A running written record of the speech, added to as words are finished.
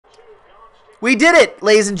We did it,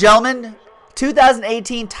 ladies and gentlemen.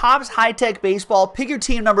 2018 Topps High-Tech Baseball. Pick your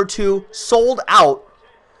team number 2 sold out,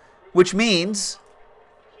 which means,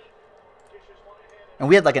 and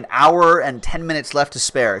we had like an hour and 10 minutes left to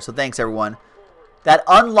spare, so thanks everyone. That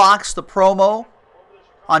unlocks the promo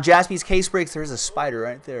on Jaspys case breaks. There's a spider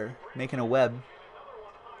right there making a web.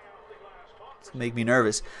 It's make me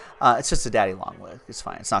nervous. It's just a daddy long leg. It's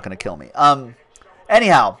fine. It's not going to kill me.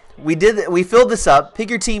 Anyhow, we filled this up.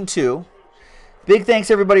 Pick your team 2. Big thanks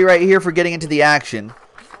everybody right here for getting into the action.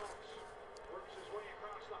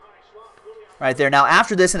 Right there. Now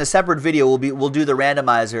after this, in a separate video, we'll do the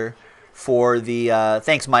randomizer for the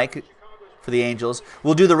thanks Mike for the Angels.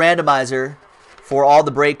 We'll do the randomizer for all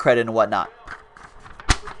the break credit and whatnot.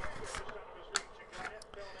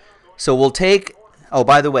 So we'll take. Oh,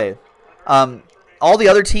 by the way, all the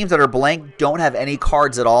other teams that are blank don't have any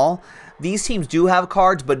cards at all. These teams do have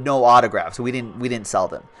cards, but no autographs. So we didn't sell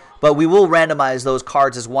them. But we will randomize those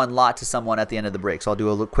cards as one lot to someone at the end of the break. So I'll do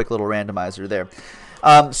a quick little randomizer there.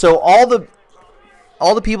 So all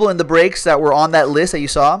the people in the breaks that were on that list that you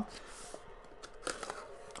saw,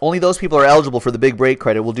 only those people are eligible for the big break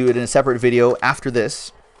credit. We'll do it in a separate video after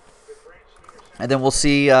this. And then we'll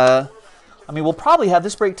see. I mean, we'll probably have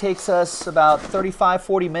this break takes us about 35,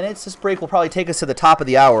 40 minutes. This break will probably take us to the top of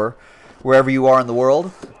the hour, wherever you are in the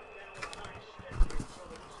world.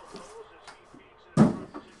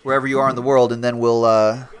 Wherever you are in the world, and then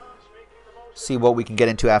we'll see what we can get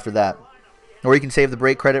into after that. Or you can save the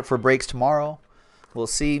break credit for breaks tomorrow. We'll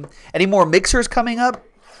see. Any more mixers coming up?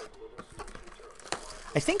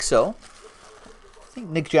 I think so. I think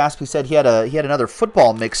Nick Jaspy said he had another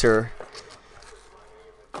football mixer.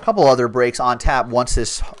 A couple other breaks on tap once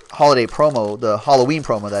this holiday promo, the Halloween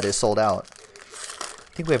promo that is, sold out.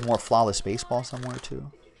 I think we have more flawless baseball somewhere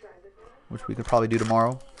too, which we could probably do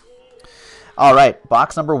tomorrow. All right,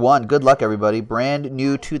 box number 1. Good luck, everybody. Brand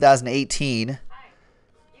new 2018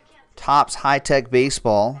 Topps High-Tech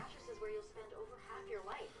Baseball.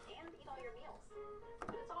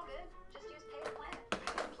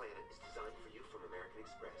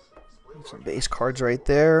 Some base cards right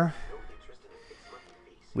there.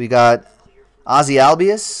 We got Ozzie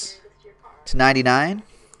Albies /99.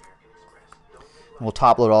 We'll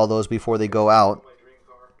top load all those before they go out.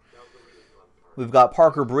 We've got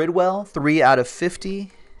Parker Bridwell,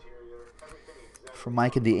 3/50 for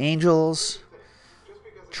Mike and the Angels.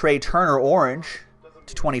 Trey Turner, orange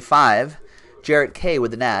 /25. Jarrett K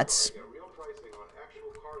with the Nats.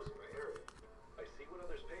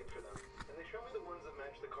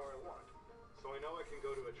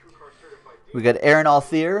 We got Aaron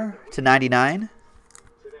Althier /99.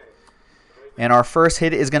 And our first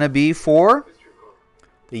hit is going to be for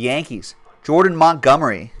the Yankees. Jordan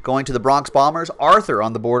Montgomery going to the Bronx Bombers. Arthur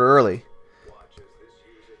on the board early.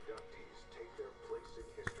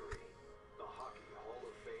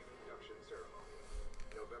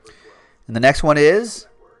 And the next one is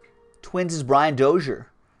Twins' Brian Dozier.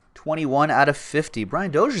 21/50. Brian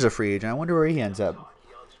Dozier's a free agent. I wonder where he ends up.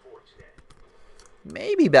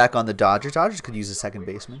 Maybe back on the Dodgers. Dodgers could use a second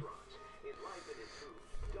baseman.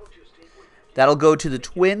 That'll go to the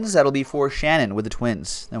Twins. That'll be for Shannon with the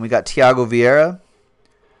Twins. Then we got Thiago Vieira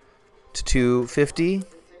 /250.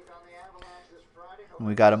 And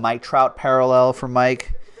we got a Mike Trout parallel for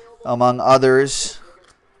Mike, among others.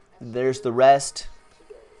 And there's the rest.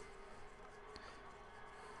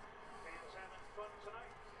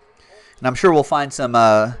 And I'm sure we'll find some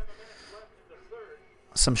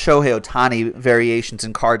Shohei Ohtani variations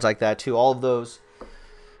and cards like that too. All of those,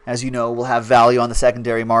 as you know, will have value on the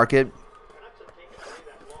secondary market.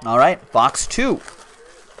 All right, box 2.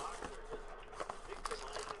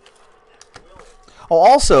 Oh,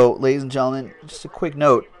 also, ladies and gentlemen, just a quick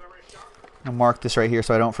note. I'll mark this right here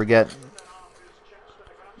so I don't forget.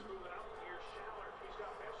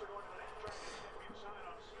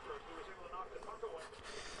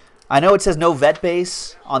 I know it says no vet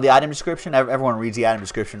base on the item description. Everyone reads the item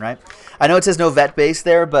description, right? I know it says no vet base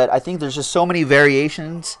there, but I think there's just so many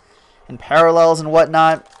variations and parallels and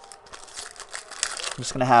whatnot. I'm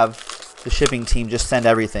just going to have the shipping team just send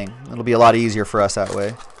everything. It'll be a lot easier for us that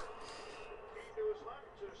way.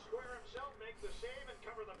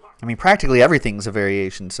 I mean, practically everything's a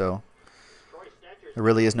variation, so there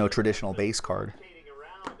really is no traditional base card.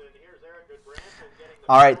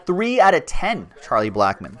 All right, 3/10, Charlie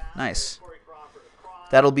Blackmon. Nice.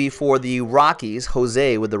 That'll be for the Rockies.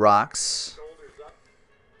 Jose with the Rocks.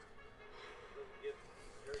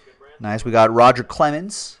 Nice. We got Roger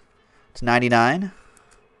Clemens /99.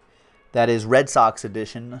 That is Red Sox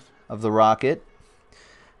edition of the Rocket.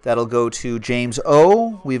 That'll go to James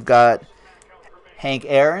O. We've got Hank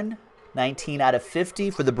Aaron 19 out of 50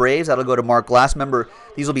 for the Braves. That'll go to Mark Glass. Remember,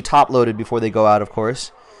 these will be top-loaded before they go out, of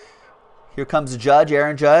course. Here comes the Judge,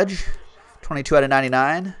 Aaron Judge. 22 out of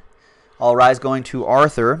 99. All Rise going to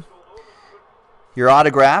Arthur. Your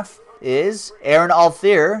autograph is Aaron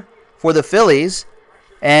Althir for the Phillies.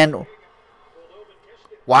 And,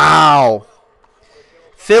 wow.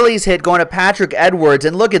 Phillies hit going to Patrick Edwards.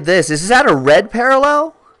 And look at this. Is that a red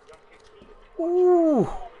parallel? Ooh.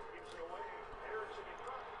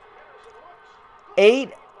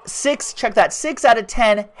 6, check that, 6 out of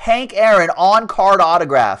 10, Hank Aaron on-card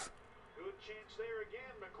autograph.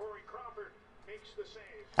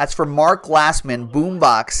 That's for Mark Glassman,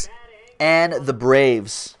 Boombox, and the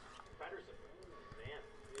Braves.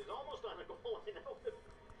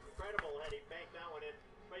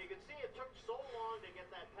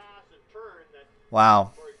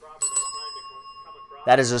 Wow.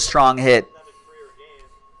 That is a strong hit.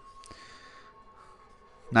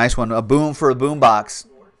 Nice one. A boom for a Boombox.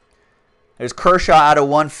 There's Kershaw out of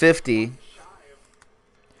 150.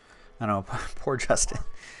 I don't know. Poor Justin.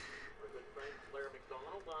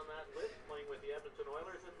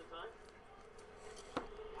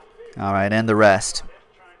 All right, and the rest.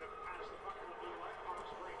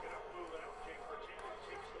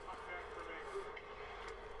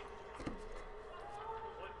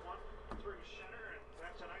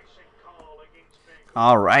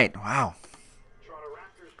 All right. Wow.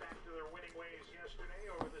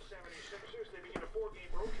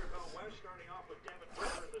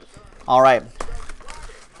 All right.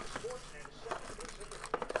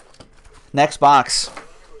 Next box.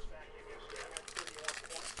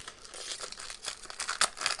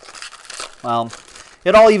 Well,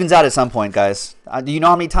 it all evens out at some point, guys. Do you know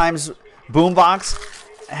how many times Boombox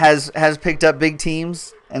has picked up big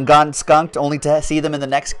teams and gotten skunked only to see them in the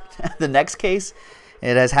next case?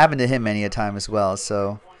 It has happened to him many a time as well.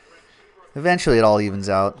 So eventually it all evens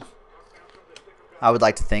out. I would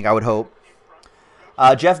like to think. I would hope.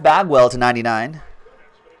 Jeff Bagwell to 99.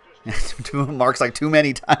 Marks like too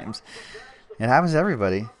many times. It happens to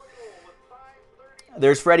everybody.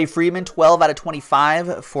 There's Freddie Freeman, 12 out of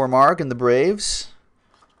 25 for Mark and the Braves.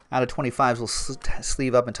 Out of 25s, we'll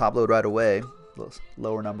sleeve up and top load right away. Those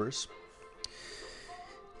lower numbers.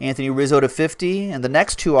 Anthony Rizzo to 50. And the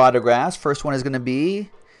next two autographs, first one is going to be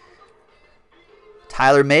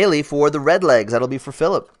Tyler Mahle for the Redlegs. That'll be for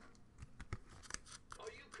Philip.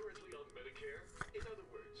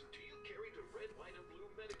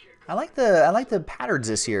 I like the patterns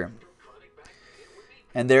this year.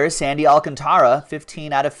 And there is Sandy Alcantara,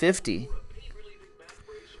 15 out of 50.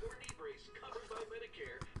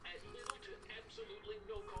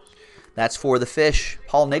 That's for the Fish.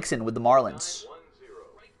 Paul Nixon with the Marlins.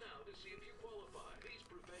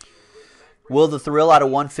 Will the Thrill out of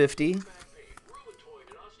 150.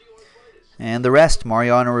 And the rest,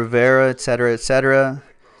 Mariano Rivera, etc., etc.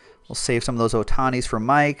 We'll save some of those Otanis for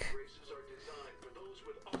Mike.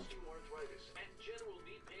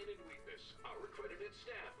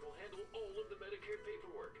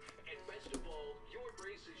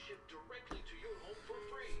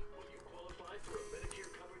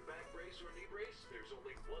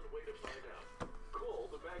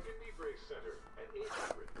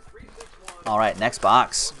 All right, next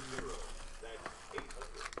box.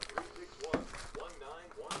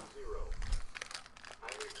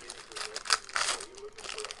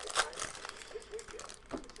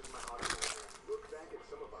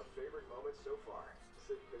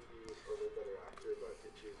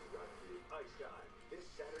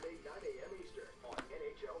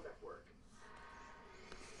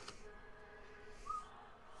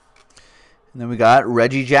 And then we got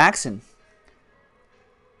Reggie Jackson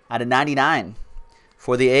out of 99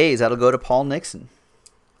 for the A's. That'll go to Paul Nixon.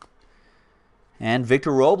 And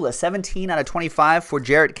Victor Robles, 17 out of 25 for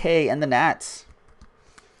Jarrett K. and the Nats.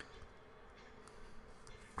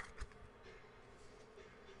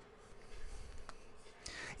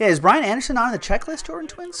 Yeah, is Brian Anderson on the checklist, Jordan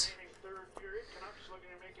Twins?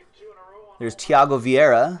 There's Thiago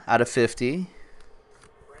Vieira out of 50.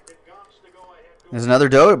 There's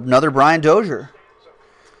another Brian Dozier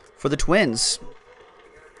for the Twins.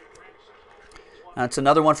 That's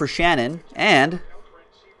another one for Shannon. And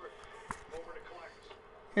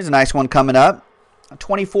here's a nice one coming up.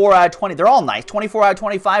 24 out of 20. They're all nice. 24 out of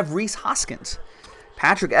 25, Rhys Hoskins.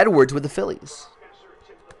 Patrick Edwards with the Phillies.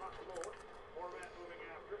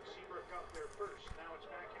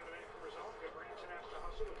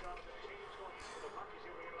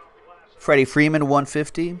 Freddie Freeman,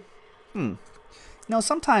 150. You know,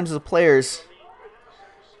 sometimes the players,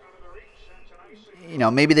 you know,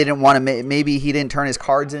 maybe they didn't want to, maybe he didn't turn his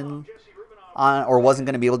cards in on, or wasn't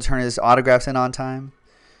going to be able to turn his autographs in on time.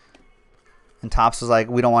 And Topps was like,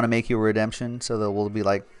 we don't want to make you a redemption, so that we'll be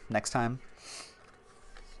like, next time.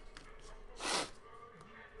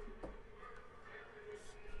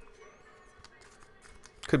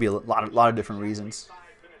 Could be a lot of different reasons.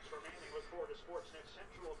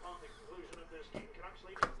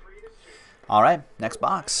 All right, next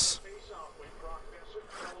box.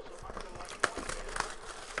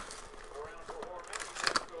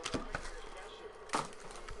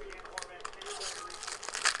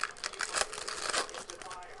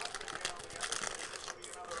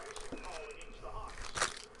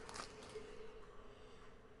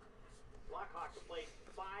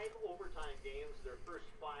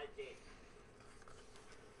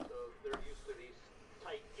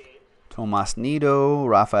 Tomas Nido,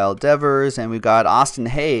 Rafael Devers, and we've got Austin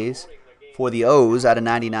Hayes for the O's out of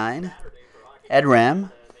 99.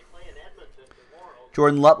 Edram.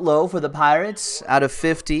 Jordan Luplow for the Pirates out of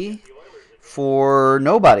 50 for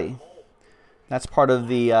nobody. That's part of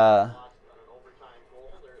the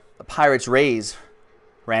Pirates Rays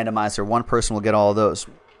randomizer. One person will get all of those.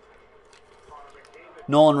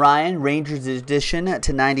 Nolan Ryan, Rangers edition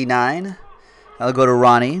to 99. That'll go to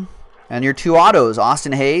Ronnie. And your two autos,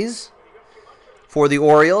 Austin Hayes for the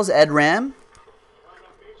Orioles, Ed Ram.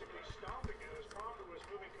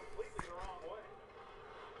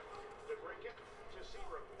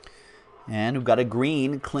 And we've got a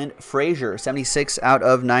green, Clint Frazier, 76 out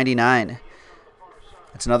of 99.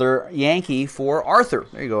 That's another Yankee for Arthur.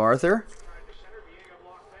 There you go, Arthur.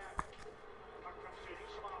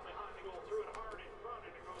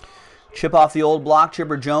 Chip off the old block,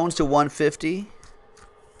 Chipper Jones to 150.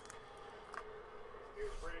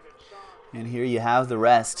 And here you have the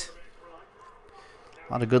rest.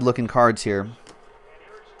 A lot of good-looking cards here.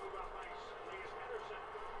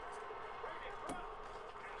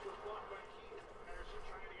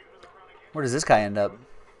 Where does this guy end up?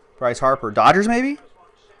 Bryce Harper. Dodgers, maybe?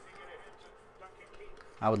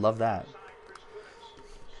 I would love that.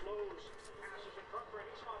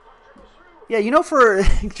 Yeah, you know, for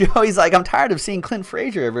Joey's like, I'm tired of seeing Clint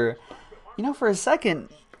Frazier ever. You know, for a second,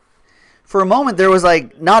 for a moment, there was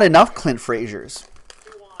like not enough Clint Fraziers.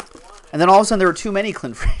 And then all of a sudden, there were too many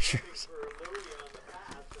Clint Fraziers.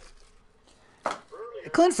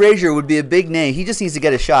 Clint Frazier would be a big name. He just needs to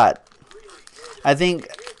get a shot. I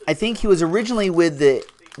think he was originally with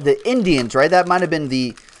the Indians, right? That might have been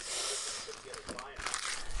the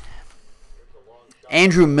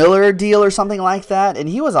Andrew Miller deal or something like that. And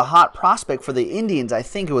he was a hot prospect for the Indians. I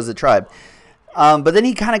think it was the Tribe. But then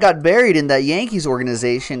he kind of got buried in that Yankees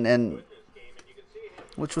organization, and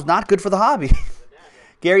which was not good for the hobby.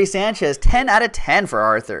 Gary Sanchez, 10 out of 10 for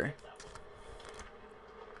Arthur.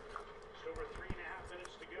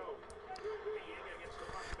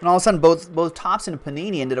 And all of a sudden, both Topps and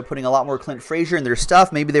Panini ended up putting a lot more Clint Frazier in their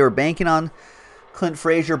stuff. Maybe they were banking on Clint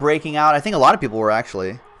Frazier breaking out. I think a lot of people were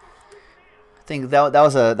actually. I think that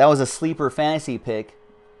was a sleeper fantasy pick.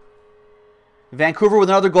 Vancouver with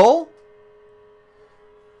another goal.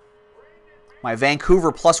 My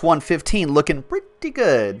Vancouver plus 115 looking pretty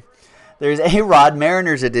good. There's A-Rod,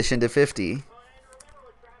 Mariners edition to 50.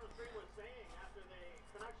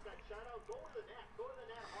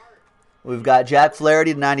 We've got Jack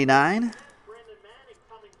Flaherty to 99.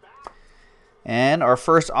 And our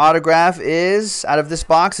first autograph is, out of this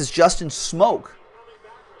box, is Justin Smoak.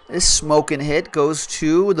 This smoking hit goes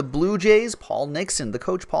to the Blue Jays, Paul Nixon, the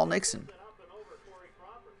coach Paul Nixon.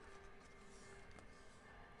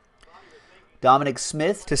 Dominic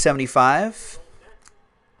Smith to 75.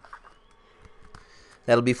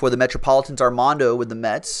 That'll be for the Metropolitans, Armando with the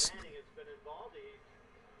Mets.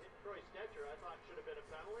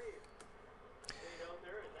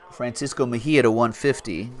 Francisco Mejia to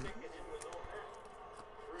 150.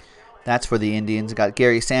 That's for the Indians. Got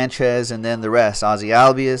Gary Sanchez and then the rest. Ozzie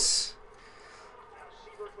Albies.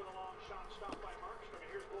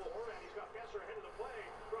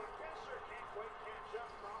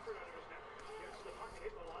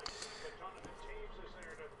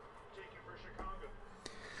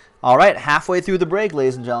 All right, halfway through the break,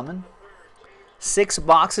 ladies and gentlemen. 6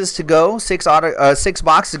 boxes to go. 6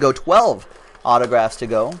 boxes to go. 12 autographs to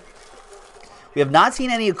go. We have not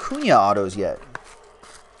seen any Acuna autos yet.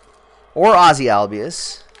 Or Ozzie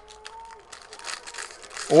Albies.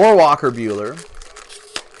 Or Walker Buehler.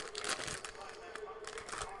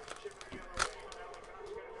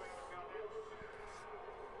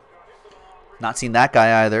 Not seen that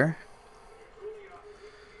guy either.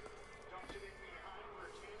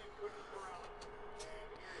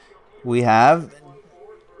 We have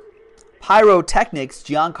Pyrotechnics,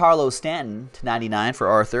 Giancarlo Stanton to 99 for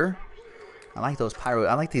Arthur. I like those pyro.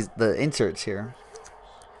 I like the inserts here.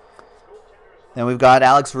 Then we've got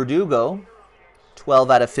Alex Verdugo,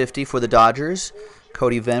 12 out of 50 for the Dodgers.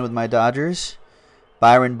 Cody Venn with my Dodgers.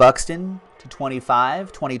 Byron Buxton to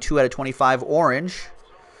 25, 22 out of 25 orange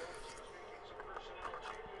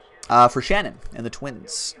for Shannon and the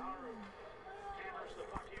Twins.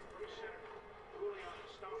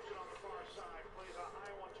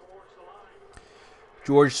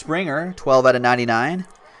 George Springer, 12 out of 99.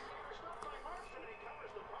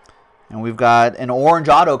 And we've got an orange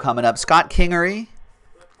auto coming up. Scott Kingery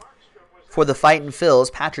for the Fightin'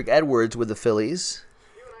 Phils. Patrick Edwards with the Phillies.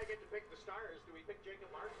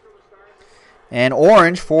 And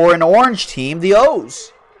orange for an orange team, the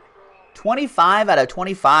O's. 25 out of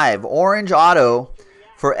 25. Orange auto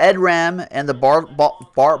for Ed Ram and the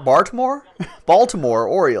Baltimore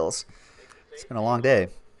Orioles. It's been a long day.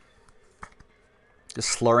 Just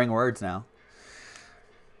slurring words now.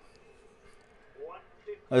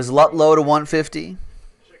 There's Lutlow to 150.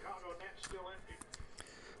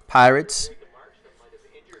 Pirates.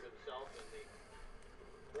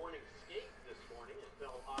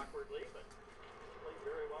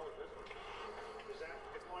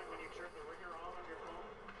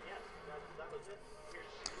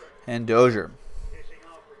 And Dozier.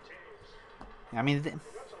 I mean,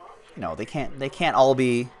 they can't all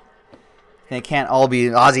be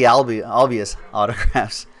Ozzy Albius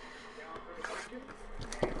autographs.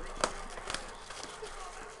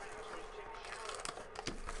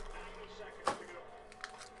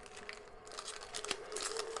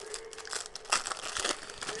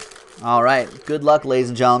 All right. Good luck, ladies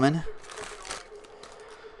and gentlemen.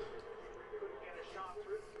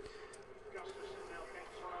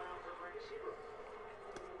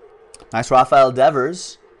 Nice Rafael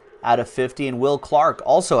Devers out of 50, and Will Clark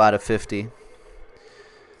also out of 50.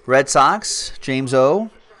 Red Sox, James O.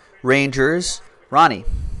 Rangers, Ronnie.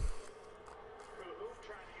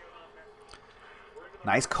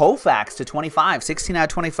 Nice Koufax to 25, 16 out of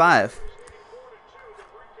 25.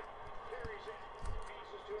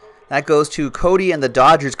 That goes to Cody and the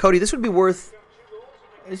Dodgers. Cody, this would be worth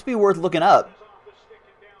looking up,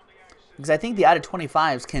 because I think the out of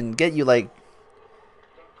 25s can get you like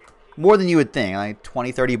more than you would think, like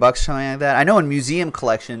 20, 30 bucks, something like that. I know in museum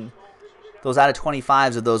collection, those out of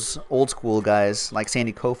 25s of those old school guys like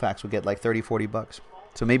Sandy Koufax would get like 30, 40 bucks.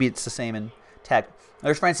 So maybe it's the same in TEK.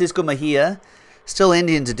 There's Francisco Mejia, still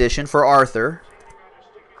Indians edition for Arthur.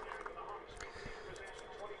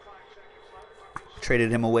 Traded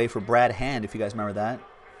him away for Brad Hand, if you guys remember that.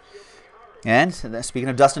 And speaking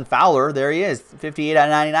of Dustin Fowler, there he is, 58 out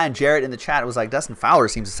of 99. Jarrett in the chat was like, Dustin Fowler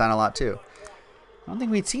seems to sign a lot too. I don't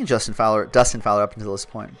think we'd seen Dustin Fowler up until this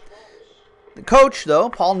point. The coach, though,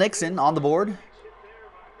 Paul Nixon on the board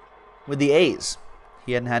with the A's.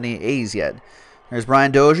 He hadn't had any A's yet. There's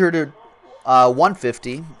Brian Dozier to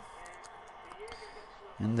 150.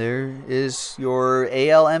 And there is your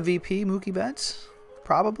AL MVP, Mookie Betts,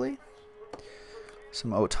 probably.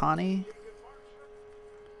 Some Ohtani.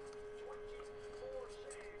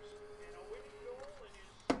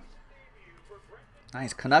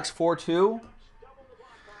 Nice. Canucks 4-2.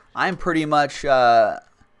 I'm pretty much a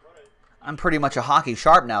hockey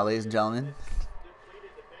sharp now, ladies and gentlemen.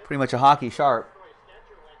 Pretty much a hockey sharp.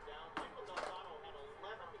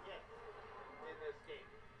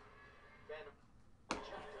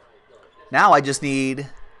 Now I just need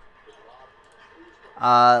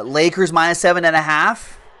Lakers minus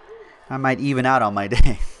 7.5. I might even out on my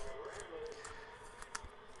day.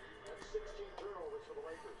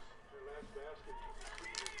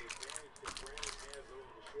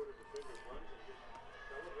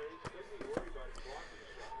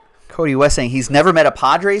 Cody West saying he's never met a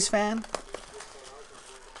Padres fan.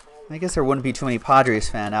 I guess there wouldn't be too many Padres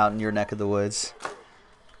fan out in your neck of the woods.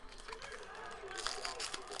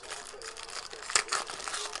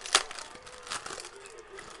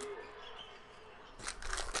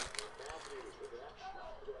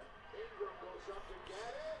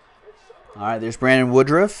 All right, there's Brandon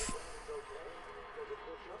Woodruff.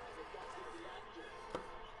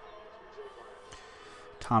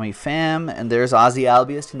 Tommy Pham, and there's Ozzy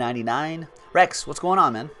Albius to 99. Rex, what's going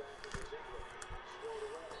on, man?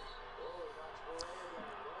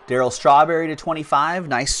 Darryl Strawberry to 25.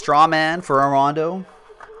 Nice straw man for Armando.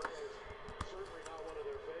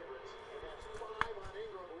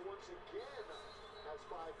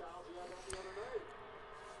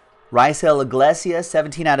 Raisel Iglesias,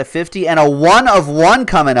 17 out of 50. And a 1 of 1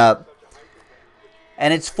 coming up.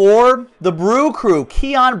 And it's for the Brew Crew.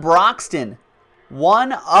 Keon Broxton.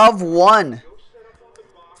 1 of 1.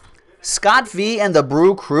 Scott V and the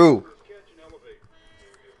Brew Crew.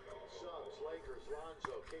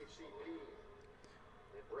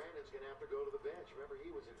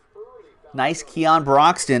 Nice Keon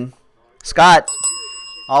Broxton. Scott,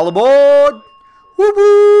 all aboard. Whoop,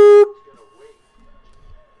 whoop.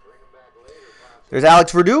 There's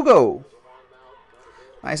Alex Verdugo.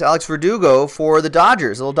 Nice Alex Verdugo for the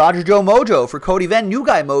Dodgers. A little Dodger Joe mojo for Cody Venn. New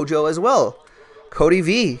guy mojo as well. Cody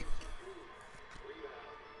V.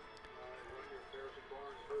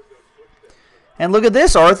 And look at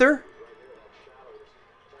this, Arthur.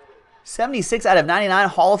 76 out of 99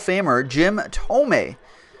 Hall of Famer Jim Thome.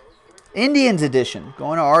 Indians edition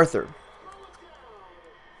going to Arthur.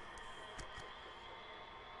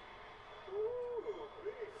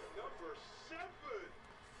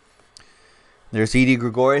 There's Edie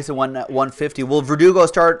Gregorius at 150. Will Verdugo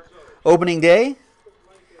start opening day?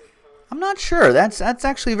 I'm not sure. That's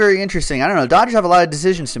actually very interesting. I don't know. Dodgers have a lot of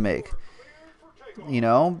decisions to make. You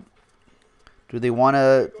know, do they want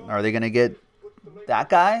to? Are they going to get that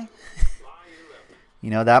guy?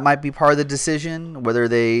 You know, that might be part of the decision. Whether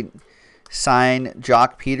they sign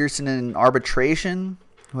Jock Peterson in arbitration,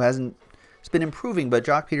 who hasn't. It's been improving, but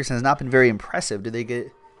Jock Peterson has not been very impressive. Do they get?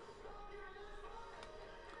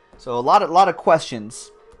 So a lot of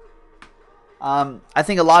questions. I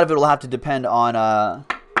think a lot of it will have to depend on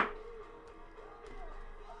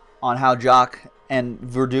how Jock and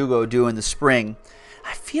Verdugo do in the spring.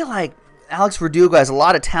 I feel like Alex Verdugo has a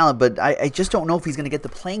lot of talent, but I just don't know if he's going to get the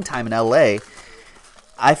playing time in LA.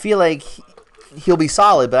 I feel like he'll be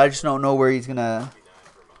solid, but I just don't know where he's going to.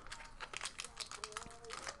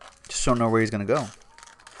 Just don't know where he's going to go,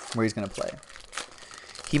 where he's going to play.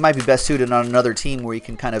 He might be best suited on another team where he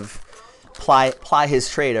can kind of ply his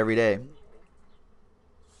trade every day.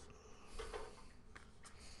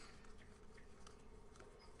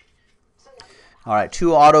 All right,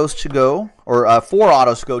 2 autos to go, or 4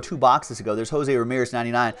 autos to go, 2 boxes to go. There's Jose Ramirez,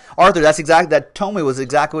 99. Arthur, that Thome was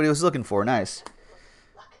exactly what he was looking for. Nice.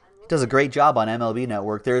 He does a great job on MLB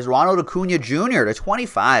Network. There's Ronald Acuna Jr. to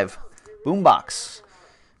 25. Boombox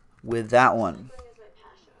with that one.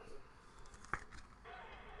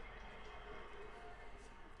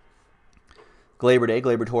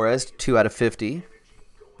 Gleyber Torres, 2 out of 50.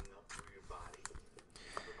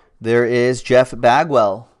 There is Jeff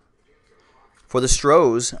Bagwell. For the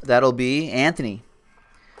Stros, that'll be Anthony.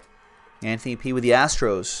 Anthony P. with the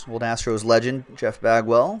Astros. Old Astros legend, Jeff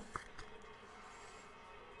Bagwell.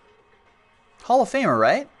 Hall of Famer,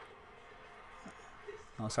 right?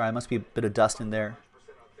 Oh, sorry, there must be a bit of dust in there.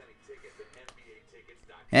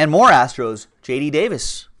 And more Astros, J.D.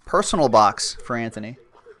 Davis. Personal box for Anthony.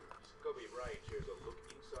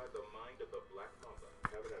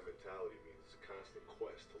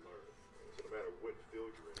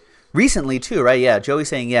 Recently, too, right? Yeah, Joey's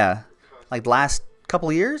saying, yeah. Like the last couple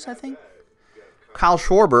of years, I think. Kyle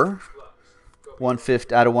Schwarber,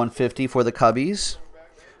 150 out of 150 for the Cubbies.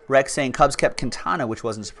 Rex saying Cubs kept Quintana, which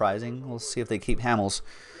wasn't surprising. We'll see if they keep Hamels.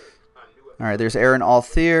 All right, there's Aaron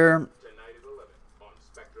Althier.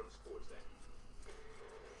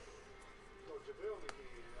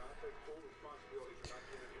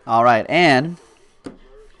 All right, and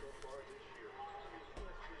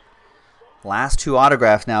last 2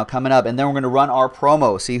 autographs now coming up, and then we're going to run our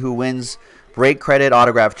promo, see who wins break credit,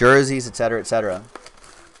 autograph jerseys, etc., etc.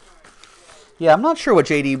 Yeah, I'm not sure what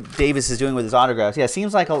J.D. Davis is doing with his autographs. Yeah, it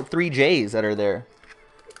seems like 3 J's that are there.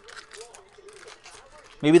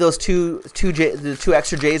 Maybe those the 2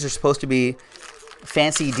 extra J's are supposed to be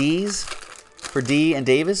fancy D's for D and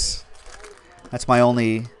Davis. That's my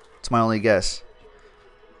only guess.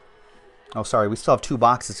 Oh, sorry, we still have 2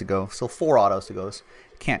 boxes to go. Still 4 autos to go.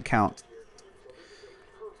 Can't count.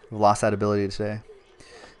 We've lost that ability today.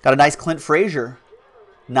 Got a nice Clint Frazier.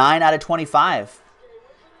 9 out of 25.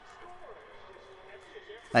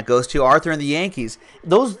 That goes to Arthur and the Yankees.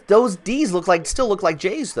 Those D's still look like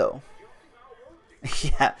J's, though.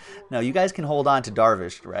 Yeah. No, you guys can hold on to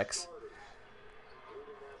Darvish, Rex.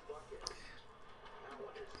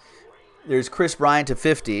 There's Chris Bryant to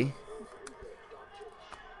 50.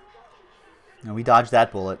 No, we dodged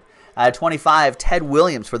that bullet. At 25, Ted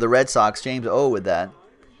Williams for the Red Sox. James O with that.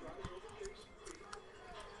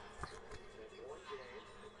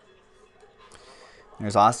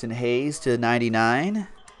 There's Austin Hayes to 99.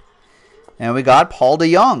 And we got Paul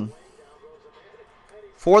DeYoung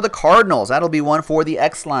for the Cardinals. That'll be one for the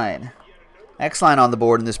X-Line. X-Line on the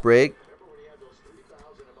board in this break.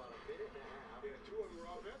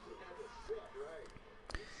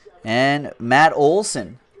 And Matt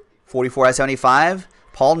Olson, 44 out of 75.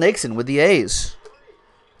 Paul Nixon with the A's.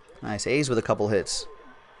 Nice, A's with a couple hits.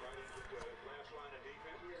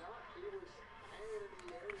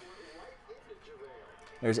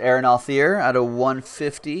 There's Aaron Althea out of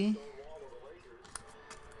 150.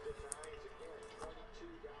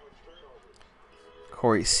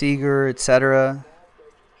 Corey Seager, etc.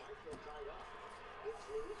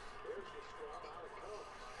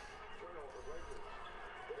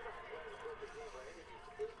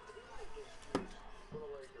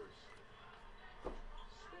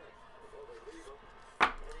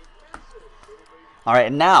 All right,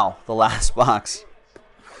 and now the last box.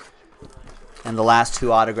 And the last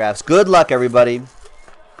 2 autographs. Good luck, everybody.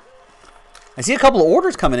 I see a couple of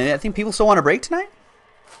orders coming in. I think people still want to break tonight.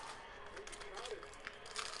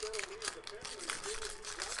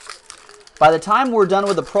 By the time we're done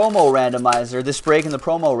with the promo randomizer, this break and the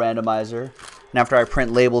promo randomizer, and after I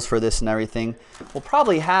print labels for this and everything, we'll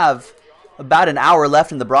probably have about an hour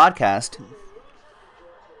left in the broadcast.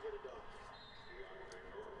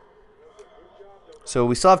 So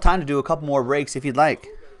we still have time to do a couple more breaks if you'd like.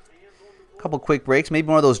 A couple quick breaks. Maybe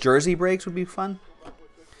one of those jersey breaks would be fun.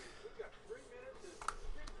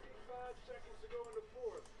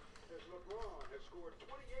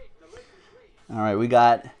 All right, we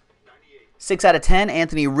got 6 out of 10,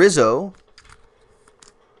 Anthony Rizzo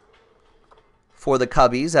for the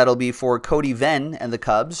Cubbies. That'll be for Cody Venn and the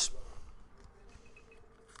Cubs.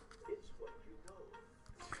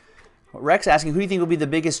 Rex asking, who do you think will be the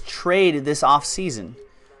biggest trade this offseason?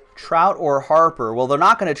 Trout or Harper? Well, they're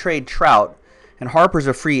not going to trade Trout, and Harper's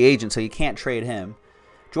a free agent, so you can't trade him.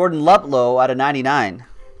 Jordan Luplow out of 99.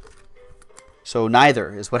 So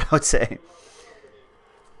neither is what I would say.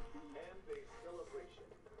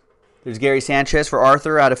 There's Gary Sanchez for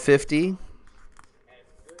Arthur out of 50.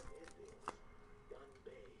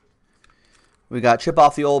 We got Chip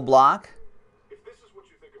off the old block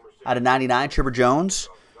out of 99, Chipper Jones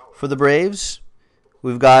for the Braves.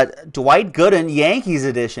 We've got Dwight Gooden, Yankees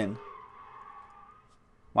edition.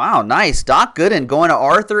 Wow, nice. Doc Gooden going to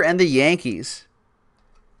Arthur and the Yankees.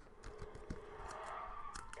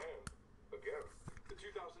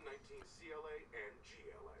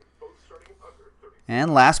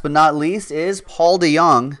 And last but not least is Paul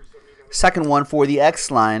DeYoung. Second one for the X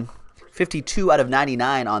line. 52 out of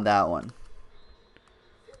 99 on that one.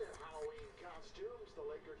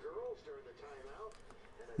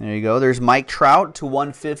 There you go. There's Mike Trout to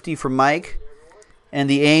 150 for Mike. And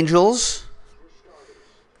the Angels.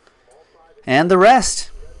 And the rest.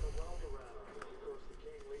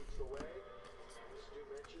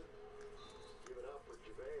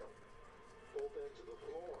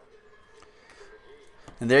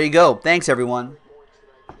 And there you go. Thanks, everyone.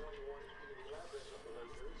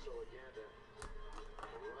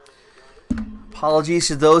 Apologies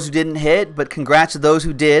to those who didn't hit, but congrats to those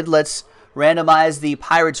who did. Let's randomize the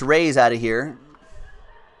Pirates Rays out of here.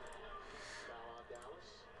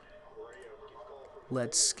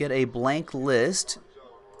 Let's get a blank list.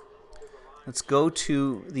 Let's go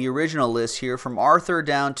to the original list here from Arthur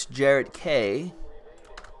down to Jarrett K.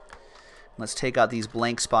 Let's take out these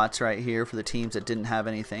blank spots right here for the teams that didn't have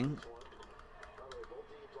anything.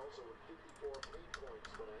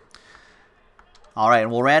 All right, and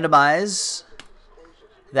we'll randomize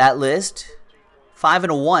that list. 5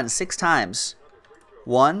 and a 1, 6 times.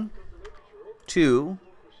 1, 2,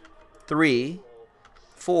 3,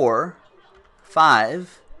 4,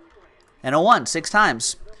 5, and a 1, 6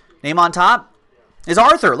 times. Name on top is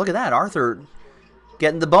Arthur. Look at that. Arthur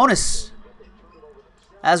getting the bonus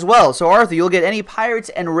as well. So, Arthur, you'll get any Pirates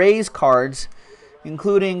and Rays cards,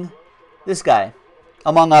 including this guy,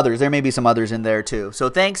 among others. There may be some others in there, too. So,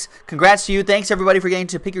 thanks. Congrats to you. Thanks, everybody, for getting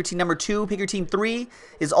to Pick Your Team number 2. Pick Your Team 3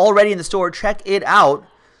 is already in the store. Check it out. You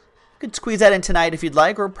could squeeze that in tonight if you'd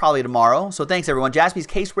like, or probably tomorrow. So, thanks, everyone.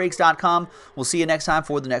 JaspysCaseBreaks.com. We'll see you next time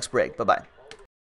for the next break. Bye-bye.